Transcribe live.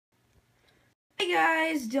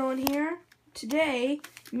guys, Dylan here. Today,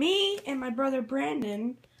 me and my brother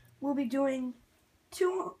Brandon will be doing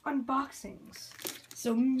 2 unboxings.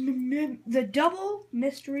 So, the double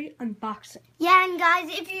mystery unboxing. Yeah, and guys,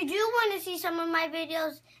 if you do want to see some of my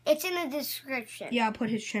videos, it's in the description. Yeah, I'll put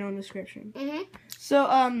his channel in the description. Mhm.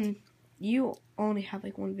 So, you only have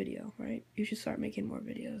like 1 video, right? You should start making more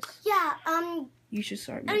videos. Yeah, You should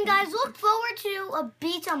start making and guys, look forward to a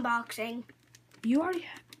Beats unboxing. You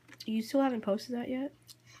still haven't posted that yet?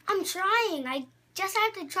 I'm trying. I just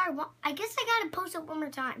have to try one. I guess I gotta post it one more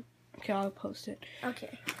time. Okay, I'll post it. Okay.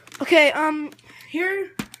 Okay,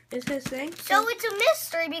 here is his thing. So it's a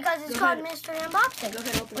mystery because it's called Mystery Unboxing. Go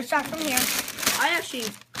ahead, open We'll it. start from here. I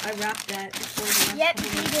wrapped that before the Yep, last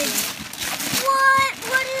you video. did. What?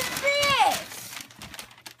 What is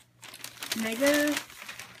this? Mega.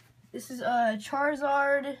 This is a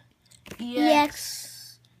Charizard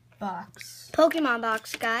EX box. Pokemon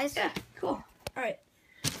box, guys. Yeah, cool. Alright,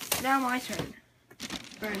 now my turn.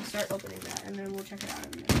 We're going to start opening that, and then we'll check it out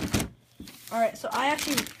in a minute. Alright, so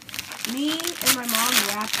me and my mom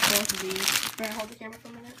wrapped both of these. Can I hold the camera for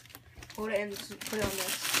a minute? Hold it and put it on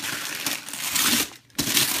this.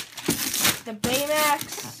 The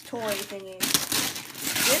Baymax toy thingy.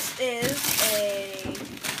 This is a...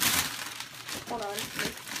 Hold on.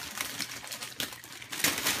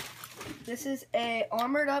 This is a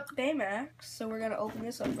armored up Baymax, so we're going to open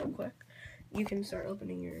this up real quick. You can start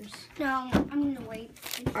opening yours. No, I'm gonna wait.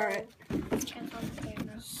 Alright.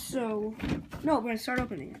 So, no, we're going to start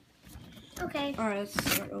opening it. Okay. Alright,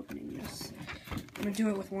 let's start opening this. I'm going to do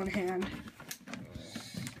it with one hand.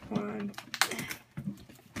 One.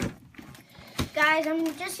 Guys, I'm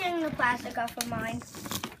just getting the plastic off of mine.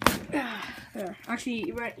 There.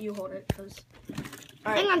 Actually, you hold it, because...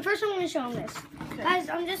 Hang on, first I'm going to show them this. Okay. Guys,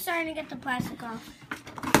 I'm just starting to get the plastic off.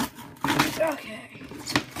 Okay.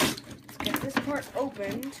 Let's get this part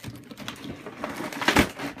opened.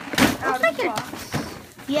 Out of the box.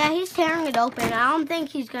 Yeah, he's tearing it open. I don't think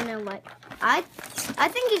he's going to like... I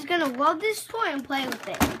think he's going to love this toy and play with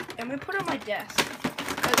it. I'm going to put it on my desk.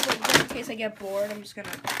 Because, like, just in case I get bored, I'm just going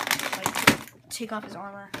to, like, take off his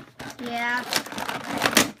armor. Yeah.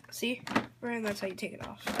 See? And that's how you take it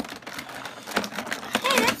off.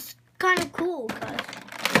 Hey, that's kind of cool, guys.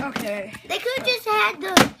 Okay. They could have just had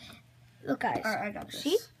the... Look, guys. Alright, I got this.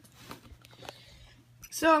 See?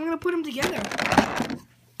 So, I'm going to put them together.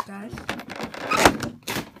 Guys.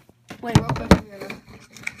 Wait, real quick. I'm going to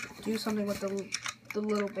do something with the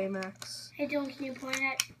little Baymax. Hey, Dylan, can you point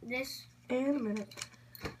at this? In a minute.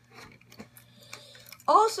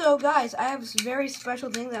 Also, guys, I have a very special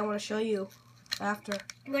thing that I want to show you after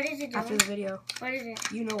What is it, Dylan? the video. What is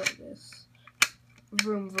it? You know what it is.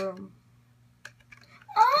 Vroom vroom.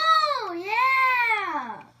 Oh,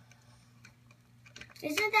 yeah!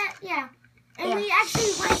 Isn't that... Yeah. And Yeah. we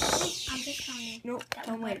actually went... I'm just telling you. Nope, that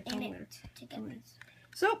don't we wait. went in Don't it wait. to get this.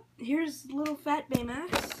 So, here's little fat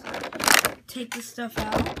Baymax. Take this stuff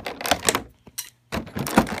out.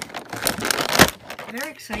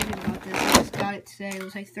 Very excited about this. I just got it today. It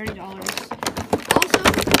was like $30. Also, in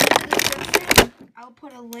the description, I'll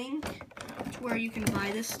put a link to where you can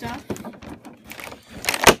buy this stuff. Just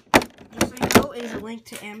so you know, it is a link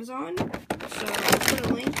to Amazon. So, I'll put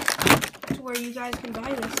a link to where you guys can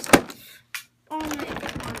buy this stuff.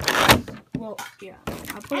 Well, yeah.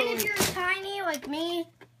 I'll put a And link. if you're tiny like me...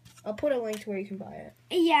 I'll put a link to where you can buy it.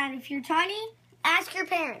 Yeah, and if you're tiny, ask your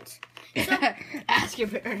parents. So, ask your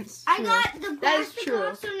parents. I True. got the That is plastic true.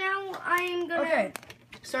 off, so now I'm gonna Okay,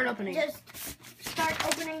 start opening. just start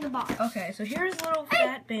opening the box. Okay, so here's little Hey.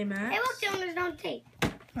 fat Baymax. Hey, look, Dylan, there's no tape. Oh.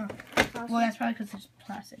 Well, that's probably because it's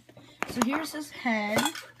plastic. So here's his head.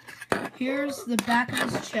 Here's the back of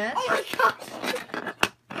his chest. Oh my gosh!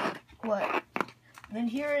 What? Then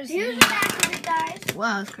here's Here's the back of it, guys.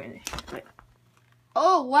 Wow, that's crazy. Wait.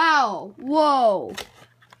 Oh, wow. Whoa.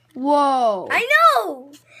 Whoa. I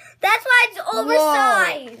know! That's why it's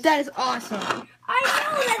oversized. Whoa. That is awesome. I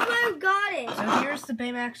know, that's why I got it. So here's the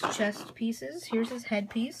Baymax chest pieces. Here's his head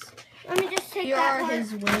piece. Let me just take Here that are part.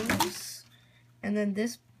 his wings. And then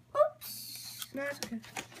this. Oops. No, it's okay.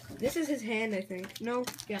 This is his hand, I think. No,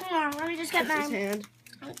 yeah. Hold on, let me just get This is mine. his hand.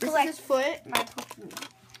 This Collect is his foot. my Pokemon.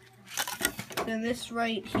 Then this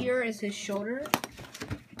right here is his shoulder.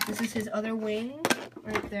 This is his other wing,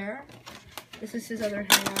 right there. This is his other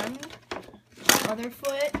hand. Other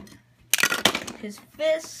foot. His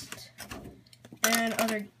fist. And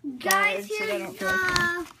other Guys, guards, so they don't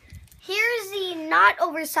fall. here's the not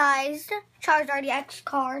oversized Charizard EX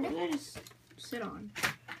card. What did I just sit on?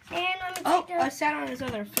 And let me Oh, take I the... sat on his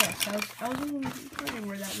other fist. I was wondering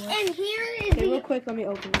where that was. And here is Okay, real the... quick, let me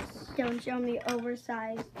open this. Don't show me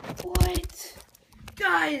oversized. What?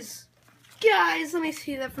 Guys, let me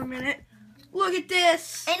see that for a minute. Look at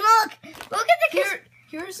this. And look at the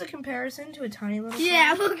Here's the comparison to a tiny little Yeah,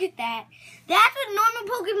 card. look at that. That's what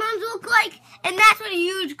normal Pokemons look like, and that's what a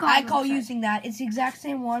huge card I call looks like. using that. It's the exact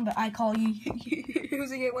same one, but I call you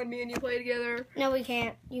using it when me and you play together. No, we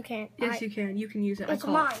can't. You can't. Yes, you can. You can use it. It's I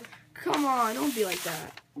call mine. It. Come on, don't be like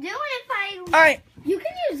that. Do it if I... All right. You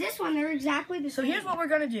can use this one. They're exactly the So same. here's what we're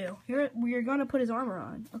gonna do. Here we're gonna put his armor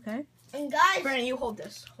on. Okay. And guys... Brandon, you hold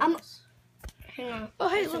this. I'm- This. Hang on. Oh,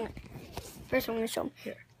 hey, First look. one- First I'm going to show them.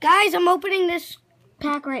 Here. Guys, I'm opening this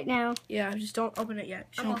pack right now. Yeah, just don't open it yet.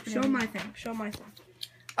 I'm Show opening my thing. Show my thing.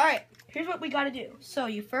 All right. Here's what we gotta do. So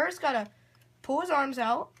you first gotta pull his arms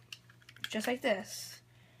out, just like this,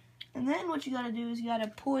 and then what you gotta do is you gotta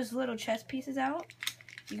pull his little chest pieces out.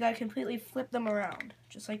 You gotta completely flip them around,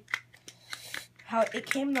 just like how it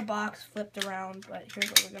came in the box, flipped around. But here's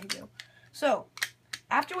what we're gonna do. So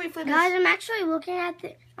after we flip, Guys, I'm actually looking at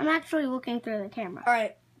the... I'm actually looking through the camera. all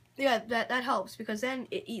right. Yeah, that helps because then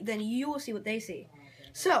then you will see what they see.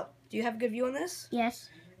 So, do you have a good view on this? Yes.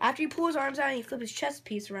 After you pull his arms out and you flip his chest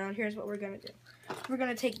piece around, here's what we're going to do. We're going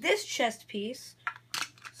to take this chest piece,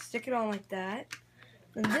 stick it on like that.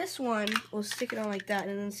 Then this one, we'll stick it on like that.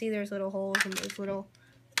 And then see there's little holes and those little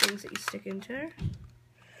things that you stick into there.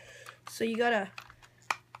 So you got to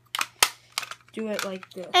do it like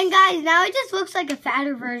this. And guys, now it just looks like a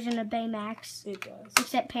fatter version of Baymax. It does.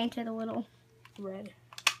 Except painted a little. Red.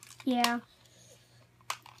 Yeah.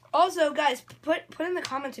 Also, guys, put in the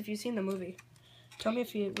comments if you've seen the movie. Tell me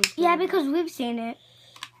if you was Yeah, because we've seen it.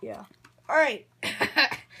 Yeah. All right.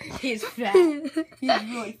 He's fat. He's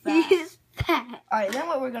really fat. He's fat. All right. Then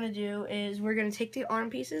what we're gonna do is we're gonna take the arm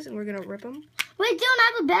pieces and we're gonna rip them. Wait, Dylan,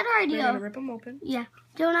 I have a better We're gonna idea. rip them open. Yeah.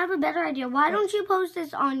 Dylan, I have a better idea. Why don't you post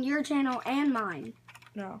this on your channel and mine?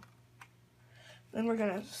 No. Then we're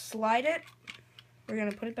gonna slide it. We're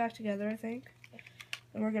gonna put it back together, I think.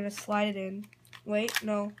 And we're gonna slide it in. Wait,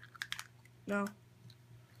 no. No.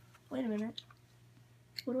 Wait a minute.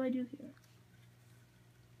 What do I do here?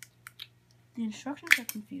 The instructions are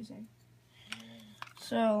confusing.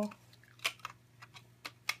 So,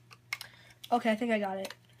 okay, I think I got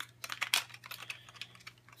it.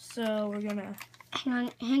 So we're gonna.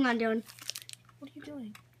 Hang on, Dylan. What are you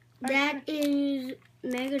doing? That is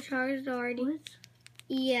Mega Charizard What?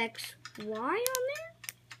 EXY on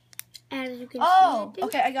there. As you can Oh, see. I think.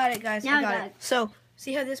 okay, I got it, guys. Now I I got got it. So,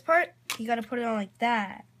 see how this part? You gotta put it on like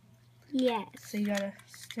that. Yes. So you gotta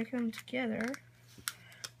stick them together.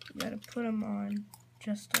 You gotta put them on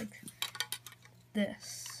just like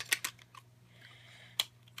this.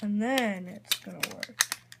 And then it's gonna work.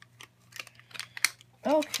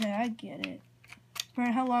 Okay, I get it.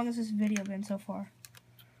 Brent, how long has this video been so far?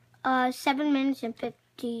 7 minutes and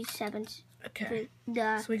 57. Okay.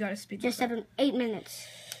 So we gotta speed Just this up. 8 minutes.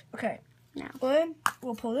 Okay. Now. Then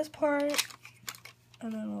we'll pull this part,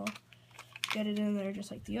 and then we'll get it in there just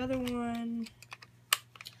like the other one.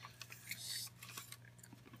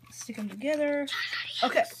 Stick them together.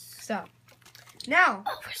 Okay, stop. Now,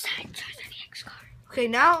 Oversized Charizard EX card. okay,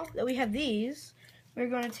 now that we have these, we're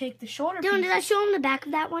going to take the shoulder Dylan, pieces. did I show him the back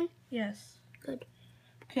of that one? Yes. Good.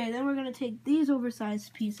 Okay, then we're going to take these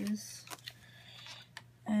oversized pieces,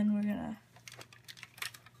 and we're going to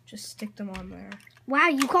just stick them on there. Wow,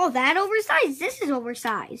 you call that oversized? This is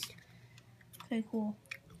oversized. Okay, cool.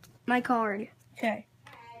 My card. Okay.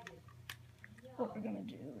 What we're going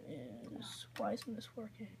to do is, why isn't this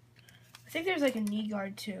working? I think there's like a knee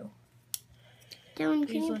guard too. Dylan, can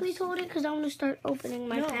Please, you let's please hold it? Because I want to start opening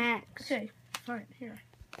my No. packs. Okay, fine, here.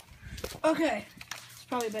 Okay, it's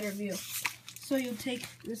probably a better view. So you'll take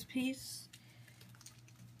this piece,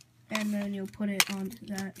 and then you'll put it onto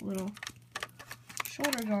that little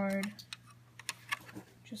shoulder guard,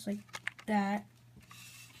 just like that.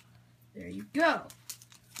 There you go.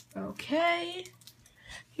 Okay.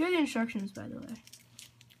 Here are the instructions, by the way.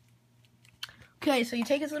 Okay, so you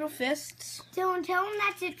take his little fists. Dylan, tell him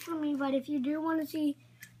that's it for me, but if you do want to see,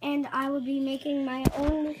 and I will be making my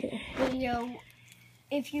own video,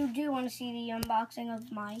 if you do want to see the unboxing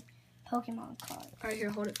of my Pokemon card. Alright, here,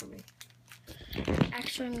 hold it for me.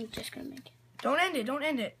 Actually, I'm just going to make it. Don't end it, don't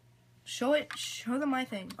end it. Show it, show them my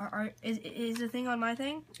thing. Is the thing on my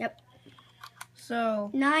thing? Yep. So,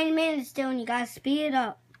 9 minutes, Dylan, you got to speed it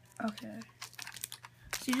up. okay.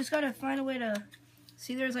 So you just gotta find a way to,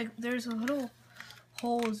 see there's a little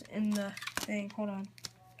holes in the thing. Hold on.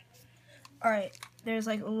 Alright, there's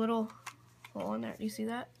like a little hole in there. Do you see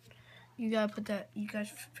that? You gotta put that, you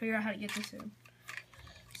guys figure out how to get this in.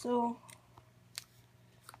 So,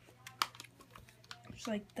 just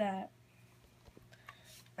like that.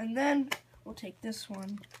 And then we'll take this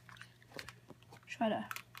one, try to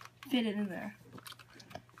fit it in there.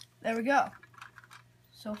 There we go.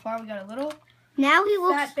 So far, we got a little Now he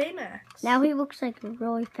looks. fat Baymax. Now he looks like a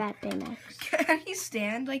really fat Baymax. Can he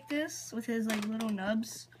stand like this with his like little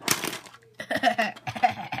nubs?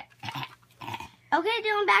 Okay,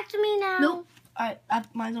 Dylan, back to me now. Nope. Alright,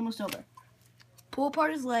 mine's almost over. Pull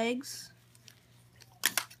apart his legs.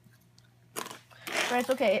 But it's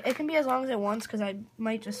okay. It can be as long as it wants because I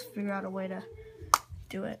might just figure out a way to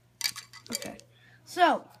do it. Okay.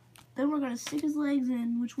 So, then we're going to stick his legs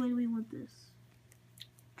in. Which way do we want this?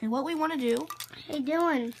 Okay, what we want to do... Hey,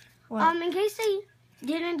 Dylan. What? In case they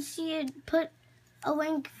didn't see it, put a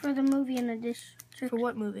link for the movie in the description. For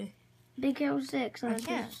what movie? Big Hero 6. I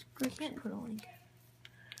can't put a link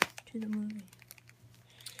to the movie.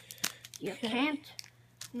 You Okay. can't.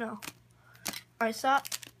 No. Alright, stop.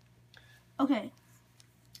 Okay.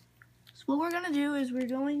 So what we're going to do is we're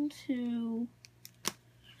going to...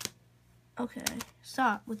 Okay,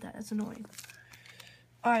 stop with that. That's annoying.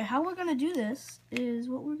 Alright, how we're going to do this is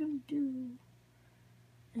what we're going to do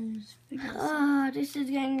is figure this out. This is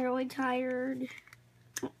getting really tired.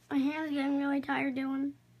 My hand's getting really tired,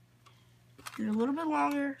 Dylan. Do it a little bit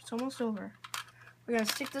longer. It's almost over. We're going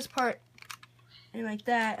to stick this part in like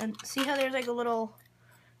that. And see how there's like a little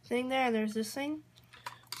thing there and there's this thing?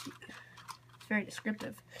 It's very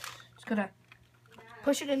descriptive. Just going to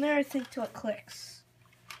push it in there, I think, till it clicks.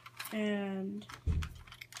 And...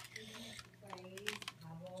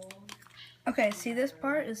 Okay, see this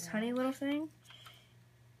part? This tiny little thing?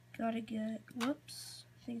 Gotta get... Whoops.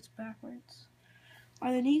 I think it's backwards.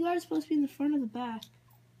 Are the knee guards supposed to be in the front or the back?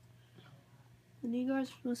 The knee guards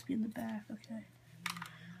are supposed to be in the back. Okay.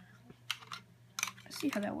 I see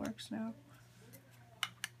how that works now.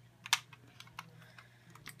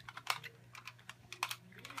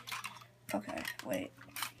 Okay, wait.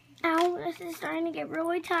 Ow, this is starting to get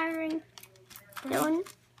really tiring. Dylan?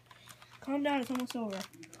 Calm down, it's almost over.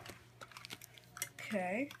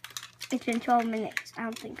 Okay. It's been 12 minutes. I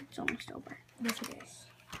don't think it's almost over. Yes, it is.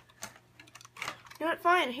 You know what?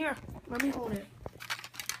 Fine. Here, let me hold it.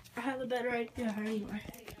 I have a better idea anyway.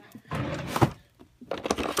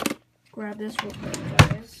 Grab this real quick,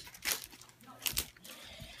 guys.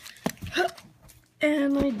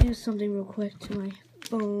 And let me do something real quick to my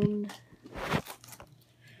phone.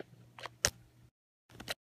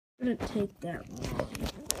 It didn't take that long.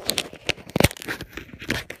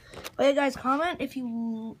 Okay, guys, comment if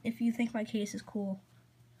you think my case is cool.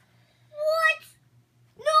 What?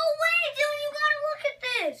 No way, Dylan, you gotta look at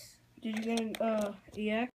this. Did you get an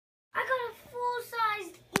EX? I got a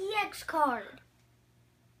full-sized EX card.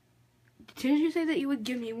 Didn't you say that you would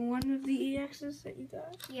give me one of the EXs that you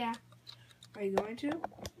got? Yeah. Are you going to?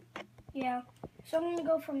 Yeah. So I'm gonna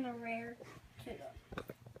go from the rare to the...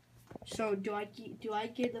 So do I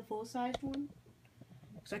get the full sized one?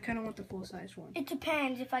 Because I kind of want the full sized one. It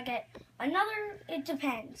depends. If I get another, it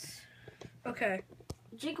depends. Okay.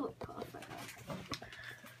 Jigglypuff.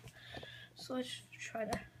 So let's try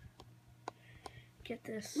to get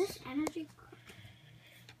this. This energy.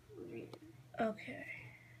 Okay.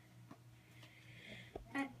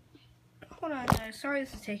 Hold on, guys. Sorry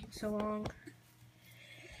this is taking so long.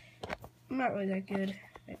 I'm not really that good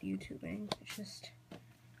at YouTubing. It's just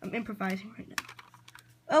I'm improvising right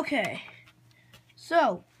now. Okay.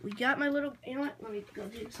 So we got my little. You know what? Let me go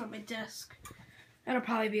do this on my desk. That'll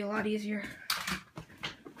probably be a lot easier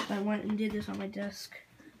if I went and did this on my desk.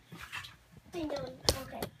 Hey, Dylan.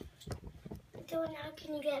 Okay. Dylan, now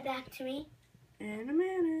can you get back to me? In a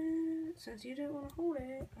minute. Since you didn't want to hold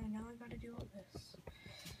it, I know I gotta do all this.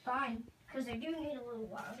 Fine, because I do need a little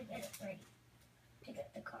while to get it ready. To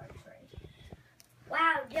get the cards ready.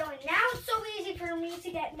 Wow, Dylan, now it's so easy for me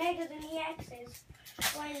to get Megas and EXs.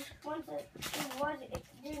 When once it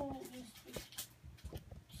didn't used to be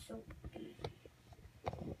so easy.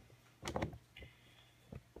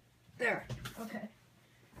 There. Okay.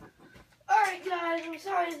 Alright, guys, I'm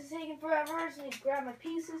sorry this is taking forever. I just need to grab my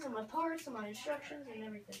pieces and my parts and my instructions and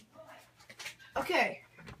everything. Okay.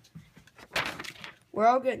 We're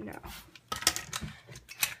all good now.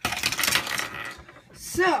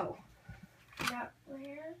 So,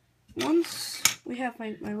 once we have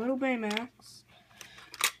my little Baymax,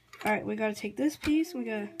 alright, we gotta take this piece and we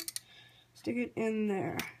gotta stick it in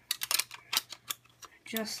there.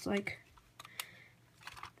 Just like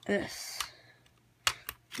this.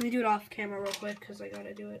 Let me do it off camera real quick because I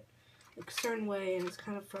gotta do it a certain way and it's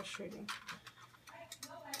kind of frustrating.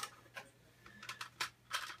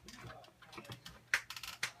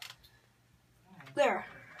 There.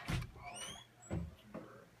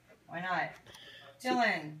 Why not?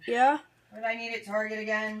 Dylan, Yeah? what did I need at Target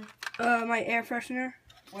again? My air freshener.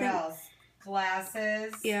 What else?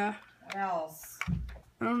 Glasses. Yeah. What else?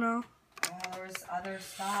 I don't know. Oh, there's other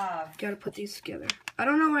stuff. Gotta put these together. I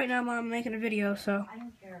don't know right now, Mom. I'm making a video, so. I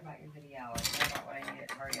don't care about your video. I care about what I need at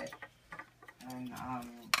Target. And you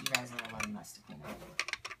guys are a lot of mess to clean up.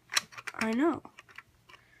 I know.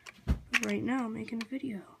 Right now, I'm making a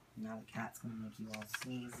video. Now the cat's gonna make you all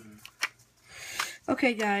sneezy.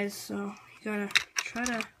 Okay, guys. So you gotta try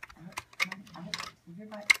to.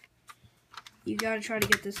 You gotta try to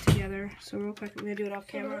get this together. So real quick, I'm gonna do it off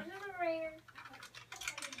camera. Those are the rear.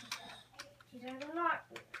 These are the not.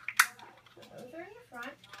 Those are in the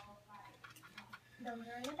front. Those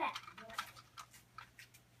are in the back.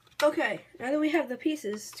 Okay, now that we have the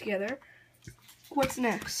pieces together, what's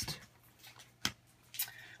next?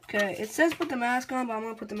 Okay, it says put the mask on, but I'm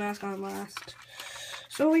gonna put the mask on last.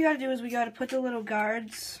 So what we gotta do is we gotta put the little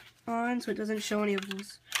guards on so it doesn't show any of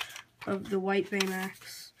those of the white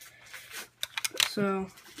Baymax. So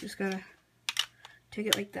just gotta take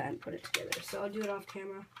it like that and put it together. So I'll do it off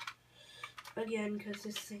camera again because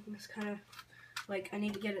this thing is kind of like I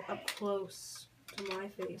need to get it up close to my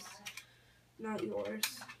face, not yours.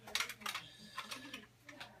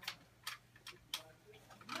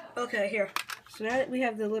 Okay, here. So now that we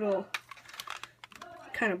have the little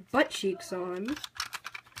kind of butt cheeks on,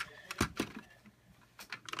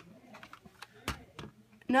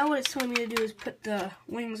 now what it's telling me to do is put the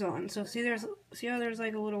wings on. So see how there's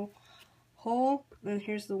like a little hole, and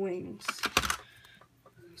here's the wings.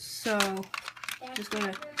 So just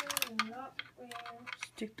gonna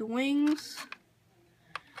stick the wings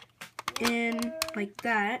in like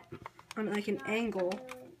that on like an angle.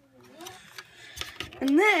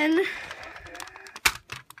 And then,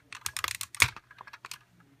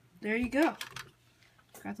 there you go.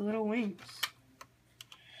 Got the little wings.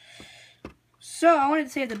 So, I wanted to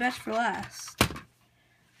save the best for last.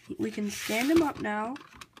 We can stand them up now.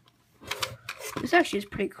 This actually is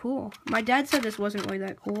pretty cool. My dad said this wasn't really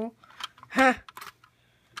that cool. Huh.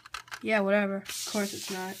 Yeah, whatever. Of course it's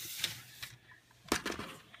not.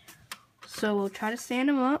 So, we'll try to stand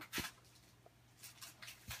them up.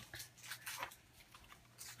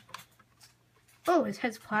 Oh, his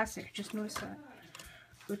head's plastic. I just noticed that.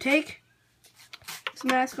 So take this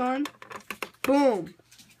mask on. Boom.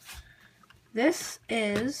 This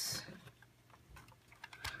is...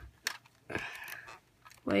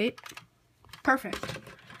 Wait. Perfect.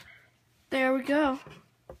 There we go.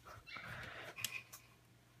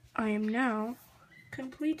 I am now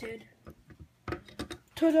completed.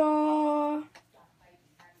 Ta-da!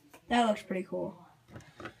 That looks pretty cool.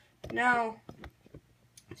 Now,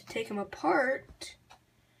 to take them apart,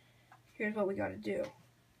 here's what we gotta do.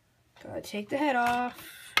 Gotta take the head off,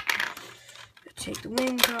 take the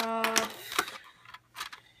wings off,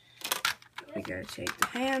 we gotta take the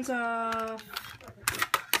hands off,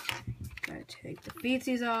 gotta take the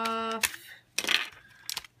feetsies off,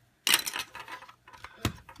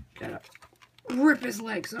 gotta rip his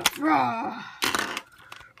legs off, rah,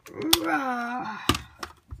 rah,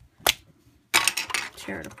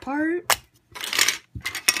 tear it apart.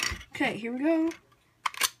 Okay, here we go.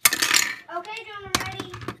 Okay, John, I'm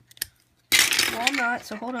ready. Well, I'm not,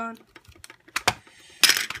 so hold on.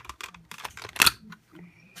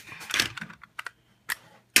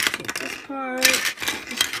 Take this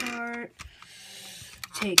part,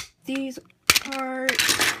 take these apart.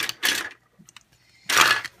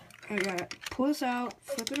 I gotta pull this out,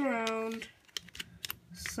 flip it around,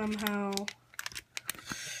 somehow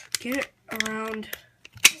get it around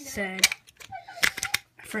said.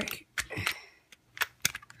 Frick.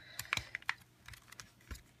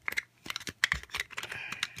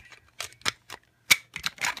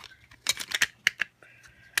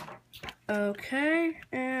 Okay,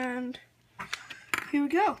 and here we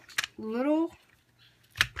go.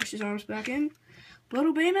 Push his arms back in.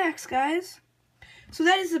 Little Baymax, guys. So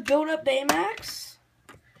that is the build-up Baymax.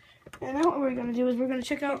 And now what we're going to do is we're going to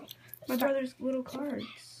check out my brother's little cards.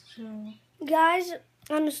 So, Guys,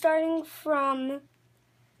 I'm starting from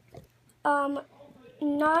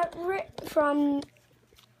not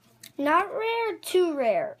rare to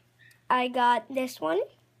rare. I got this one.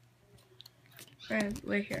 and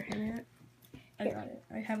wait here, hand me that. I got it.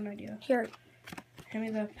 I have an idea. Here. Hand me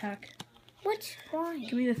the pack. Which one?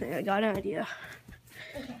 Give me the thing. I got an idea.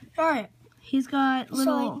 Okay. Alright. He's got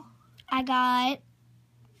little I got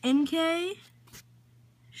NK,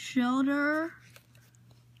 Shelter,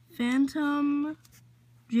 Phantom,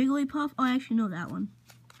 Jigglypuff. Oh, I actually know that one.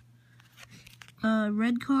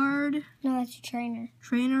 Red card. no, that's your trainer.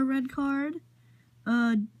 Trainer red card.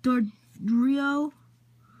 Dodrio,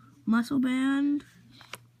 Muscle Band.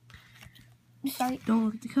 Sorry. Don't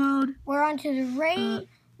look at the code. We're on to the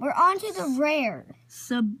We're on to the rare.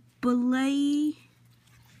 Sableye.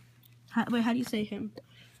 Wait, how do you say him?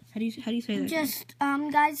 How do you say that? Just,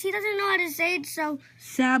 guys, he doesn't know how to say it, so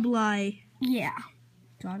Sableye. yeah.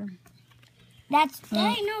 Got him. That's,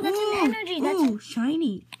 hey, no, that's an energy. That's Ooh,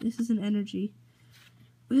 shiny. This is an energy.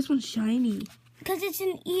 Oh, this one's shiny. because it's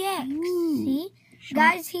an EX. Ooh. See? Shiny.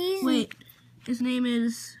 Guys, he's... Wait, his name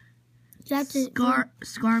is That's it.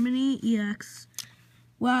 Skarmory EX.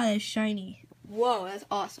 Wow, that's shiny. Whoa, that's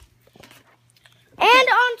awesome. And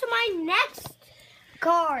on to my next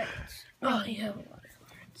cards. Oh, you have a lot of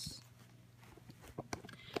cards.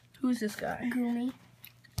 Who's this guy? Goomy.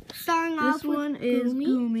 Starting off This with one is Goomy.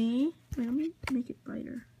 Goomy. Wait, let me make it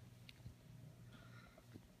brighter.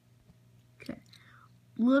 Okay.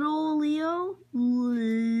 Little Leo.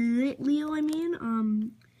 Leo, I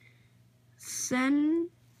mean.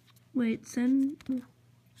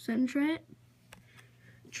 Sentret.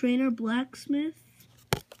 Trainer Blacksmith.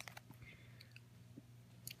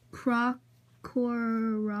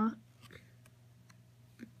 Krokorok.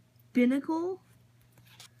 Binnacle.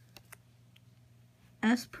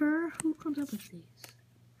 Esper. Who comes up with these?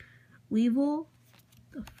 Weevil.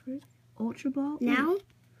 The frick? Ultra Ball. Now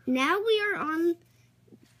we are on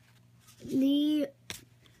the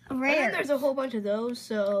And rare. there's a whole bunch of those,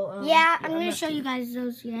 so... Yeah, I'm going to not show you guys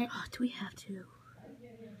those yet. Oh, do we have to?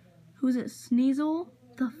 Who's it? Sneasel?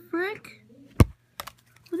 The frick?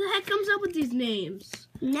 Who the heck comes up with these names?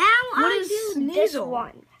 Now What I is do this Sneasel?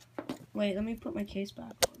 one. Wait, let me put my case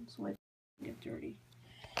back on so I don't get dirty.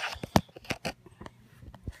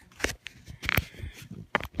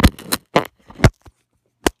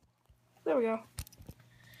 There we go.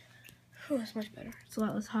 Oh, that's much better. It's a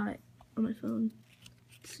lot less hot on my phone.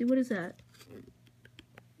 Let's see, what is that?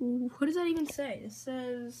 Ooh, what does that even say? It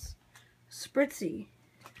says Spritzy.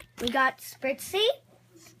 We got Spritzy.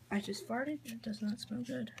 I just farted. It does not smell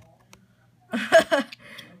good.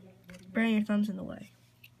 Burying your thumbs in the way.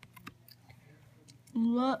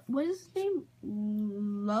 What is his name?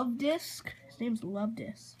 Love Disc? His name's Love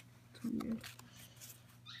Disc. It's weird.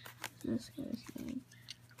 What's this guy's name?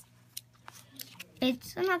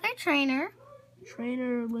 It's another trainer.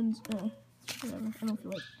 Trainer Lindsay. Whatever. I don't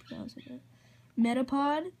feel like pronouncing it.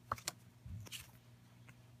 Metapod.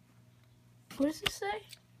 What does this say?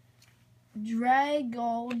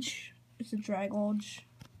 Dragolge. It's a Dragolge.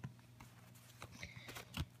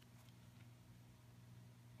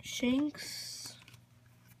 Shanks.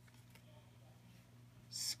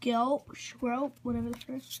 Shrelp, whatever the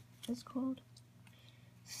first is called.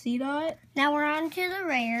 Seedot. Now we're on to the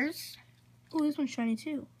rares. Oh, this one's shiny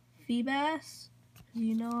too. Feebas.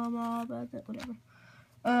 You know I'm all about that. Whatever.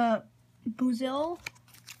 Buzzil.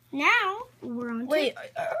 Now we're on to... Wait,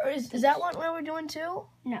 is that what we're doing too?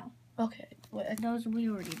 No, Okay. Wait, those we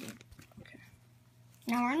already did. Okay.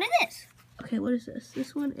 Now we're on to this. Okay, what is this?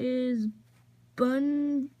 This one is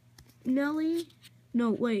Bunnelly. No,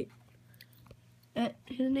 wait.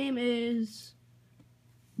 His name is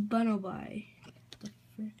Bunobai. The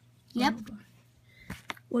frick? Yep. Bunobai.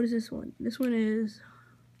 What is this one? This one is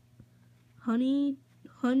Hunedge.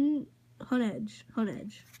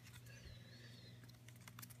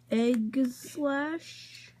 Egg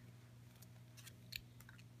Slash.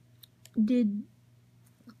 Did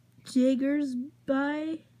Jaggers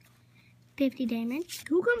buy? 50 damage.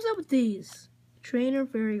 Who comes up with these? Trainer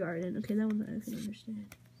Fairy Garden. Okay, that one I can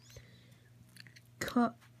understand.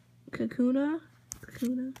 Kakuna.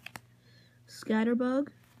 Scatterbug.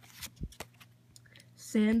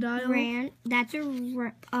 Sandile. That's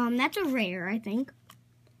a rare, I think.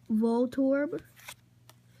 Voltorb.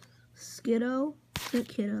 Skiddo.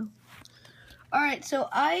 Alright, so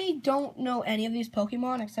I don't know any of these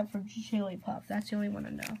Pokemon except for Jigglypuff. That's the only one I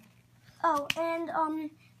know. Oh, and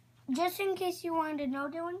just in case you wanted to know,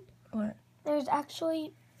 Dylan, What? there's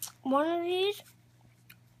actually one of these.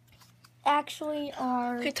 Actually,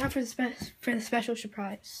 are Okay, time for the special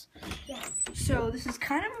surprise. Yeah. So this is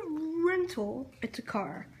kind of a rental. It's a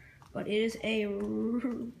car, but it is a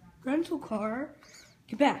rental car.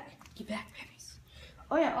 Get back, babies.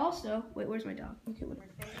 Oh yeah. Also, wait, where's my dog? Okay, wait.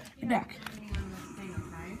 Get back.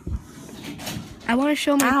 I want to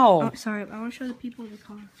show my. Ow. Oh, sorry. I want to show the people in the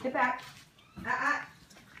car. Get back.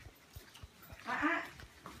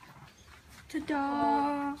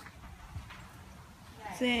 Ta-da!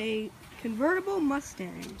 It's a convertible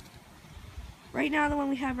Mustang. Right now, the one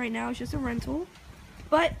we have right now is just a rental.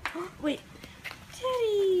 But, wait.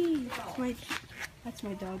 Daddy! That's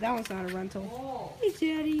my dog. That one's not a rental. Hey,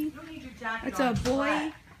 Daddy. That's a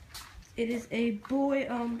boy. It is a boy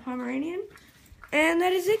Pomeranian. And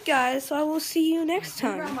that is it, guys. So I will see you next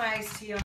time.